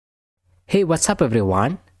Hey, what's up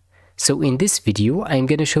everyone? So in this video, I'm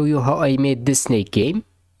gonna show you how I made this snake game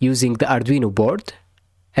using the Arduino board,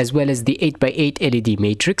 as well as the 8x8 LED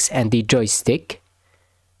matrix and the joystick.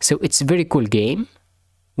 So it's a very cool game.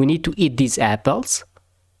 We need to eat these apples.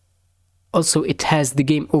 Also, it has the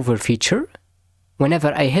game over feature.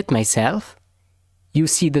 Whenever I hit myself, you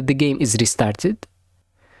see that the game is restarted.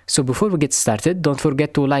 So before we get started, don't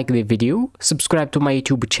forget to like the video, subscribe to my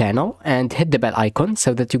YouTube channel, and hit the bell icon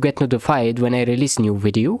so that you get notified when I release a new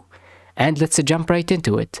video. And let's jump right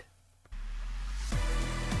into it.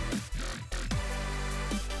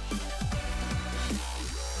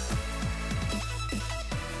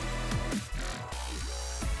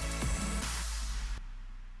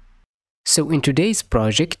 So in today's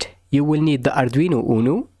project, you will need the Arduino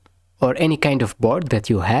Uno, or any kind of board that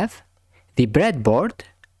you have, the breadboard,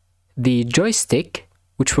 the joystick,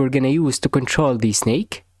 which we're gonna use to control the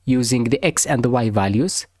snake using the X and the Y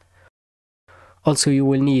values. Also, you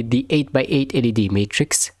will need the 8x8 LED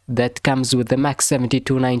matrix that comes with the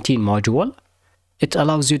MAX7219 module. It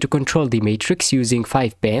allows you to control the matrix using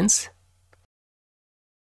 5 pins.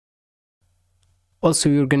 Also,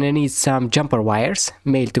 you're gonna need some jumper wires,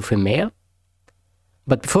 male to female.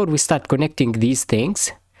 But before we start connecting these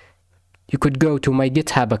things, you could go to my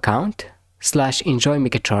GitHub account /Enjoy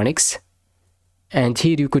Mechatronics, and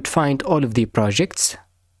here you could find all of the projects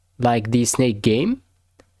like the snake game.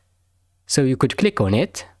 So you could click on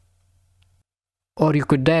it, or you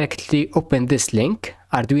could directly open this link,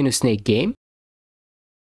 Arduino snake game.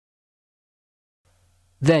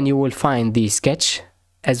 Then you will find the sketch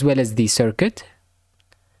as well as the circuit.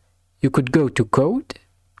 You could go to code,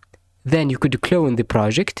 then you could clone the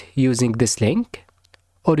project using this link,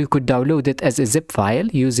 or you could download it as a zip file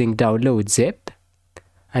using download zip.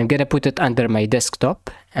 I'm gonna put it under my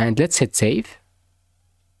desktop, and let's hit save.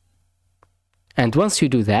 And once you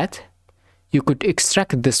do that, you could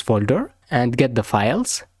extract this folder and get the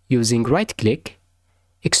files using right click,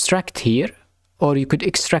 extract here, or you could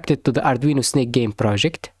extract it to the Arduino snake game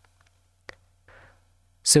project.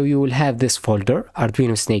 So you will have this folder,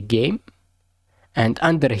 Arduino snake game, and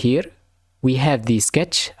under here we have the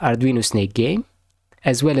sketch, Arduino snake game,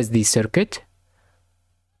 as well as the circuit,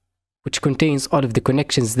 which contains all of the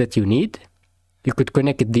connections that you need. You could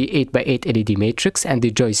connect the 8x8 LED matrix and the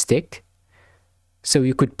joystick. So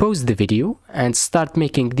you could pause the video and start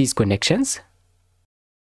making these connections.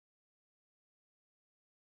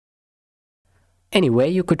 Anyway,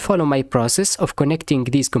 you could follow my process of connecting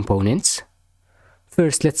these components.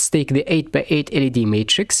 First, let's take the 8x8 LED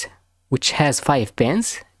matrix, which has 5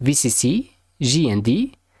 pins, VCC, G and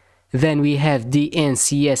D. Then we have DN,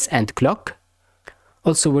 CS and clock.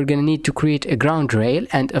 Also, we're gonna need to create a ground rail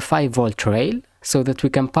and a 5-volt rail so that we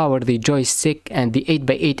can power the joystick and the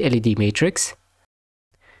 8x8 LED matrix.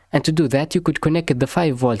 And to do that, you could connect the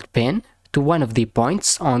 5-volt pin to one of the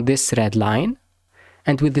points on this red line.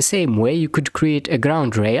 And with the same way, you could create a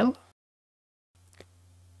ground rail.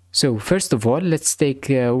 So first of all, let's take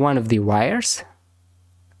one of the wires.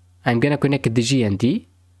 I'm gonna connect the G and D.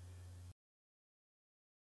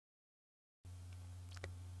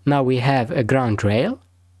 Now we have a ground rail.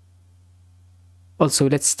 Also,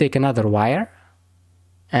 let's take another wire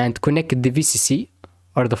and connect the VCC,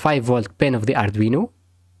 or the 5-volt pin of the Arduino,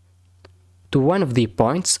 to one of the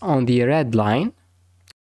points on the red line.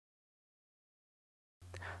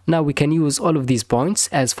 Now we can use all of these points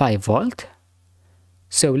as 5-volt.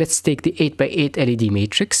 So let's take the 8x8 LED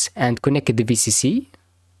matrix and connect the VCC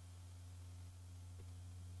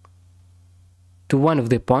to one of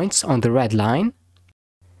the points on the red line.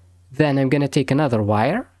 Then I'm gonna take another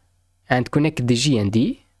wire and connect the G and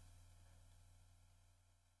D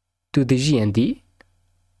to the G and D.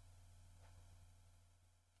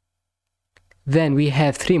 Then we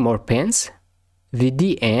have 3 more pins. The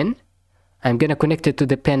DN, I'm gonna connect it to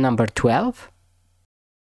the pin number 12.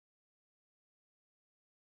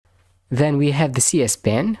 Then we have the CS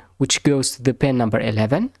pin, which goes to the pin number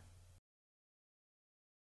 11.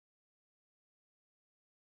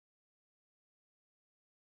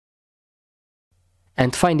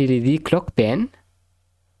 And finally, the clock pin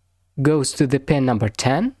goes to the pin number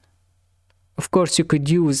 10. Of course, you could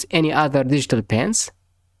use any other digital pins.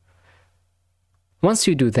 Once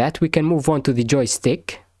you do that, we can move on to the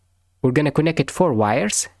joystick. We're gonna connect 4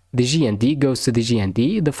 wires. The G and D goes to the G and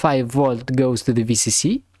D, the 5-volt goes to the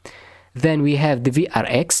VCC. Then we have the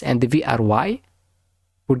VRX and the VRY.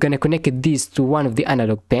 We're gonna connect these to one of the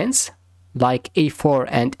analog pins, like A4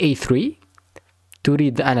 and A3. To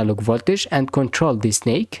read the analog voltage and control the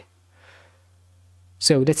snake.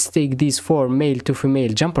 So let's take these 4 male to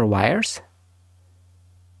female jumper wires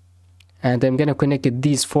and I'm gonna connect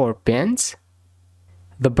these 4 pins.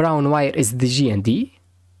 The brown wire is the G&D,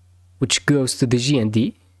 which goes to the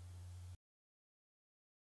G&D.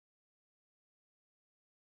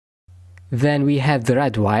 Then we have the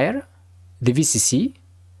red wire, the VCC,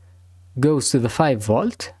 goes to the 5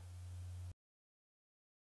 volt.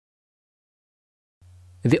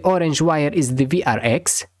 The orange wire is the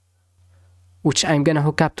VRX, which I'm gonna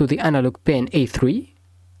hook up to the analog pin A3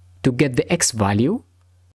 to get the X value.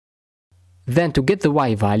 Then to get the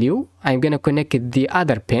Y value, I'm gonna connect the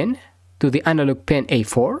other pin to the analog pin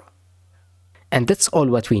A4. And that's all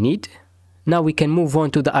what we need. Now we can move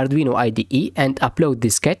on to the Arduino IDE and upload the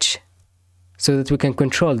sketch so that we can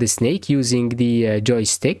control the snake using the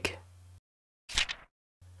joystick.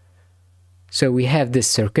 So we have this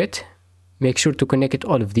circuit. Make sure to connect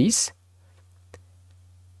all of these.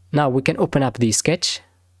 Now we can open up the sketch.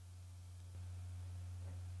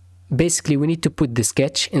 Basically, we need to put the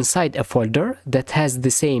sketch inside a folder that has the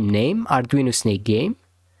same name, Arduino Snake Game.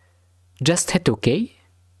 Just hit OK,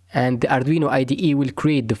 and the Arduino IDE will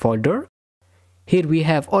create the folder. Here we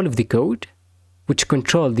have all of the code, which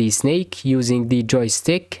control the snake using the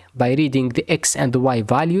joystick by reading the X and the Y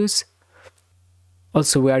values.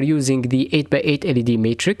 Also, we are using the 8x8 LED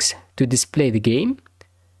matrix to display the game.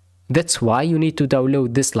 That's why you need to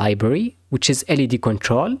download this library, which is LED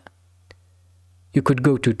Control. You could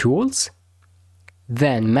go to Tools,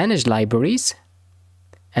 then Manage Libraries,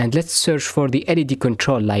 and let's search for the LED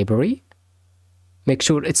Control library. Make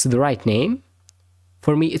sure it's the right name.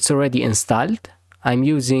 For me, it's already installed. I'm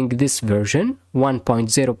using this version,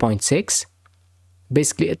 1.0.6.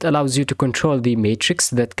 Basically, it allows you to control the matrix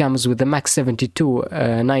that comes with the Max 72,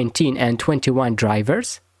 19 and 21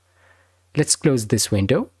 drivers. Let's close this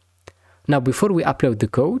window. Now, before we upload the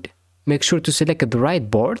code, make sure to select the right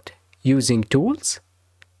board using Tools,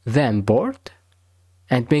 then Board,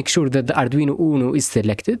 and make sure that the Arduino Uno is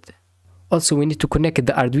selected. Also, we need to connect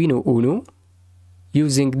the Arduino Uno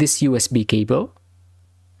using this USB cable.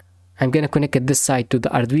 I'm gonna connect this side to the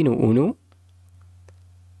Arduino Uno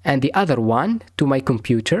and the other one to my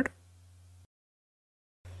computer.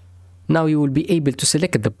 Now you will be able to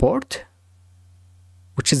select the port,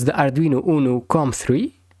 which is the Arduino Uno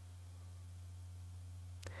COM3.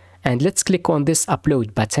 And let's click on this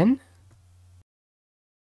upload button.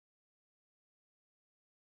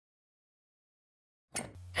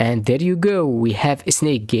 And there you go, we have a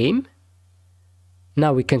snake game.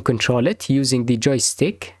 Now we can control it using the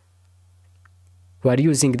joystick. We are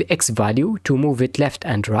using the X value to move it left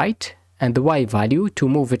and right, and the Y value to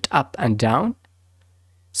move it up and down.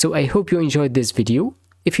 So I hope you enjoyed this video.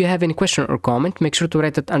 If you have any question or comment, make sure to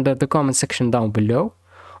write it under the comment section down below.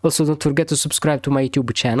 Also, don't forget to subscribe to my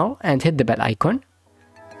YouTube channel and hit the bell icon.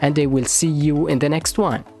 And I will see you in the next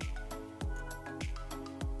one.